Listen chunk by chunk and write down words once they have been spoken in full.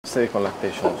second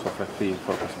lactation also Fleckvieh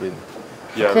for crossbreeding?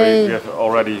 Yeah, Okay. we have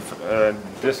already,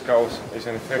 this cow is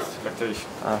in the 5th lactation.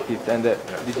 Fifth. And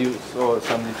did you saw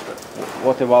some?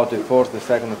 What about the fourth, the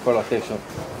second, and third lactation?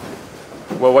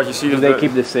 Well, what you see Do is they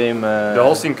keep the same? the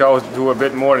Holstein cows do a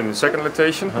bit more in the 2nd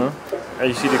lactation, and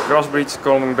you see the crossbreeds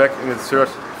coming back in the 3rd,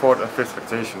 4th and 5th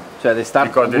lactation. So they start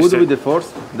because good with the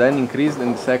first, then increase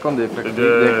in the second.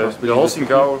 The Holstein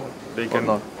cow, they can,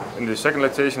 not? in the 2nd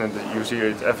lactation, and you see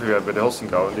it everywhere, but the Holstein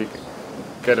cow, they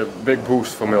get a big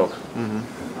boost for milk.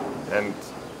 And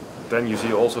then you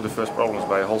see also the first problems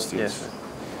by Holsteins. Yes.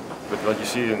 But what you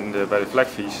see by the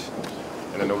Fleckviehs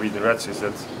and the Norwegian Reds is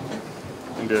that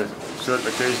in the 3rd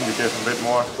lactation they give a bit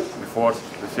more, the 4th,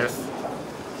 the 5th,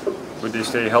 but they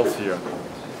stay healthier.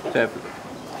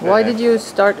 Why did you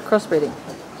start crossbreeding?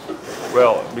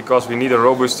 Well, because we need a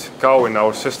robust cow in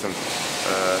our system.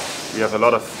 We have a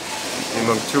lot of,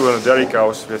 among 200 dairy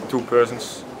cows, we have 2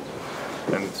 persons.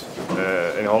 And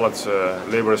in Holland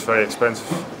labor is very expensive,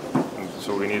 and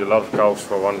so we need a lot of cows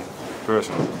for 1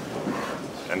 person.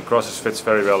 And crosses fits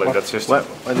very well in that system.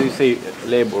 When do you say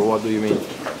labor, what do you mean?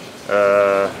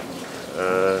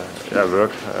 Yeah,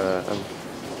 work.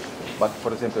 But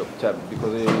for example,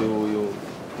 because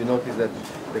you notice that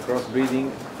the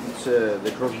crossbreeding,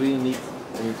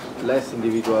 needs less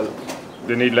individual.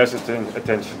 They need less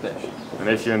attention. And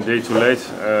if you're a day too late,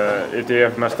 if they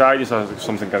have mastitis or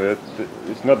something like that,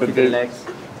 it's not that they, legs.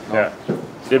 No. yeah,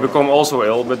 they become also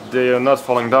ill, but they are not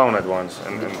falling down at once.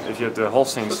 And if you have the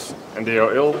Holsteins and they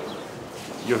are ill,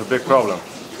 you have a big problem.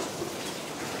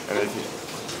 And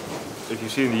if you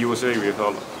see in the USA, we have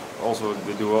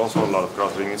they do also a lot of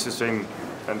crossbreeding. It's the same,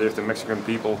 and they have the Mexican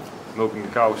people milking the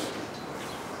cows.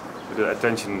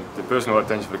 The personal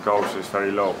attention for the cows is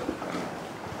very low. And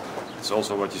it's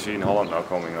also what you see in Holland now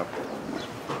coming up.